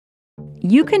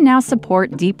You can now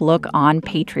support Deep Look on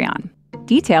Patreon.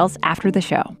 Details after the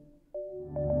show.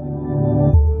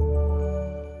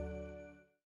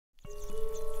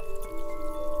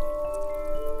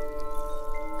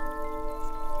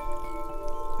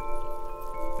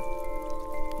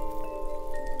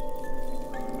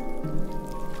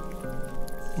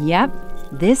 Yep,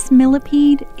 this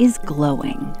millipede is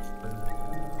glowing.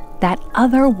 That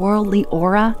otherworldly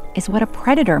aura is what a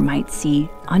predator might see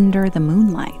under the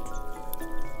moonlight.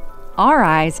 Our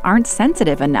eyes aren't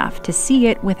sensitive enough to see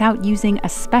it without using a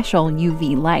special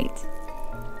UV light.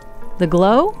 The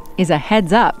glow is a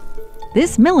heads up.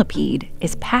 This millipede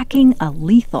is packing a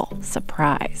lethal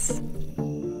surprise.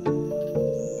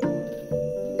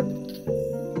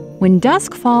 When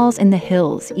dusk falls in the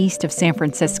hills east of San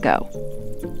Francisco,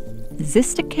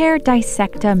 Zystacare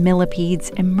dissecta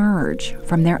millipedes emerge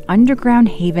from their underground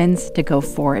havens to go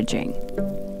foraging.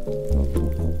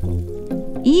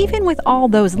 Even with all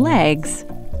those legs,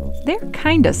 they're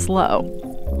kinda slow.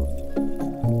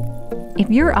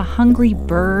 If you're a hungry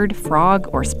bird, frog,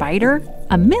 or spider,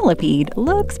 a millipede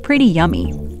looks pretty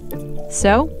yummy.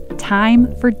 So,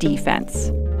 time for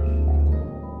defense.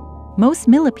 Most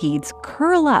millipedes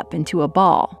curl up into a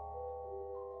ball.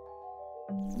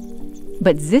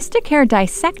 But Zystacare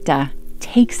dissecta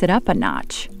takes it up a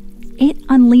notch. It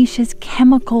unleashes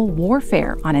chemical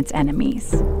warfare on its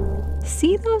enemies.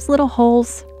 See those little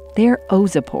holes? They're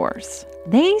ozophores.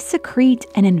 They secrete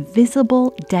an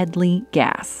invisible deadly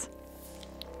gas.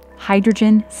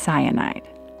 Hydrogen cyanide.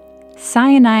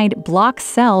 Cyanide blocks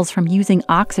cells from using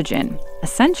oxygen,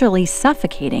 essentially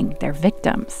suffocating their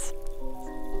victims.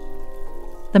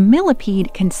 The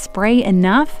millipede can spray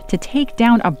enough to take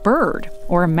down a bird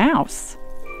or a mouse.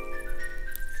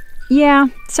 Yeah,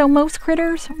 so most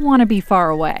critters want to be far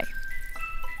away.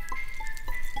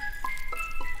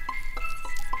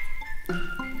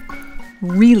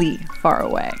 Really far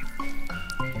away.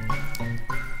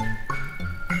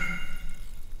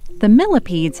 The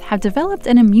millipedes have developed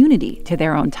an immunity to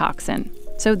their own toxin,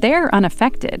 so they're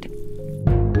unaffected.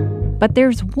 But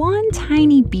there's one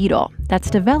tiny beetle that's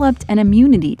developed an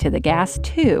immunity to the gas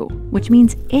too, which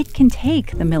means it can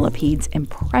take the millipede's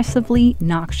impressively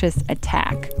noxious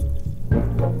attack.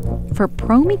 For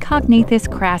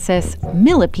Promicognathus crassus,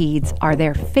 millipedes are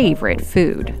their favorite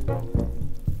food.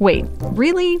 Wait,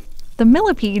 really? The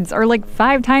millipedes are like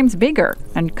 5 times bigger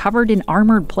and covered in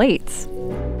armored plates.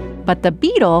 But the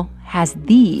beetle has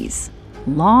these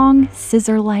long,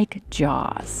 scissor-like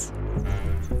jaws.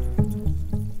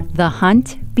 The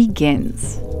hunt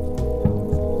begins.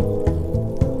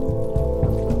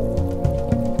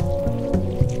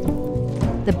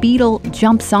 The beetle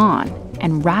jumps on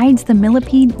and rides the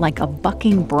millipede like a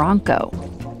bucking bronco.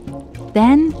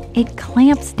 Then it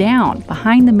clamps down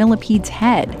behind the millipede's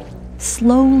head,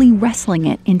 slowly wrestling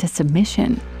it into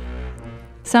submission.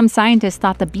 Some scientists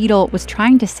thought the beetle was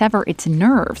trying to sever its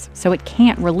nerves so it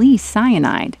can't release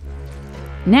cyanide.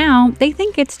 Now, they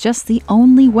think it's just the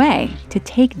only way to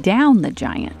take down the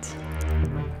giant.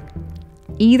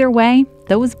 Either way,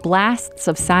 those blasts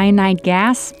of cyanide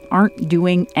gas aren't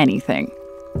doing anything.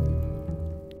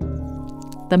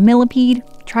 The millipede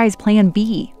tries plan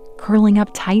B, curling up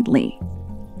tightly.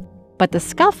 But the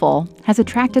scuffle has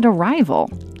attracted a rival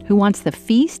who wants the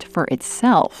feast for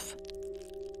itself.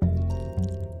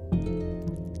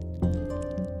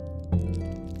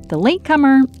 The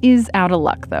latecomer is out of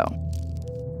luck, though.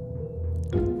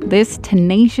 This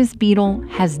tenacious beetle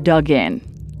has dug in.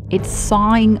 It's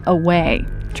sawing away,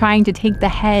 trying to take the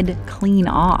head clean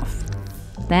off.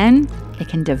 Then it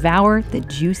can devour the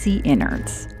juicy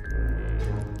innards.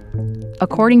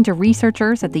 According to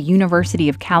researchers at the University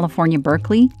of California,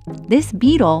 Berkeley, this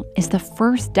beetle is the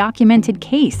first documented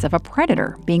case of a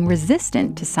predator being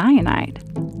resistant to cyanide.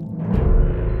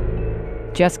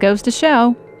 Just goes to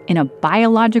show, in a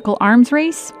biological arms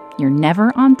race, you're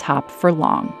never on top for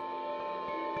long.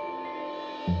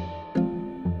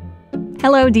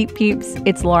 Hello, Deep Peeps,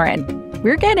 it's Lauren.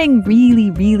 We're getting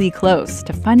really close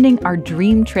to funding our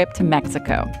dream trip to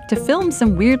Mexico to film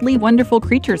some weirdly wonderful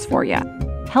creatures for you.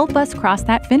 Help us cross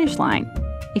that finish line.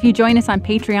 If you join us on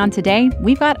Patreon today,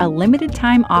 we've got a limited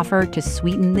time offer to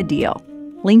sweeten the deal.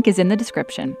 Link is in the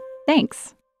description.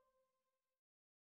 Thanks.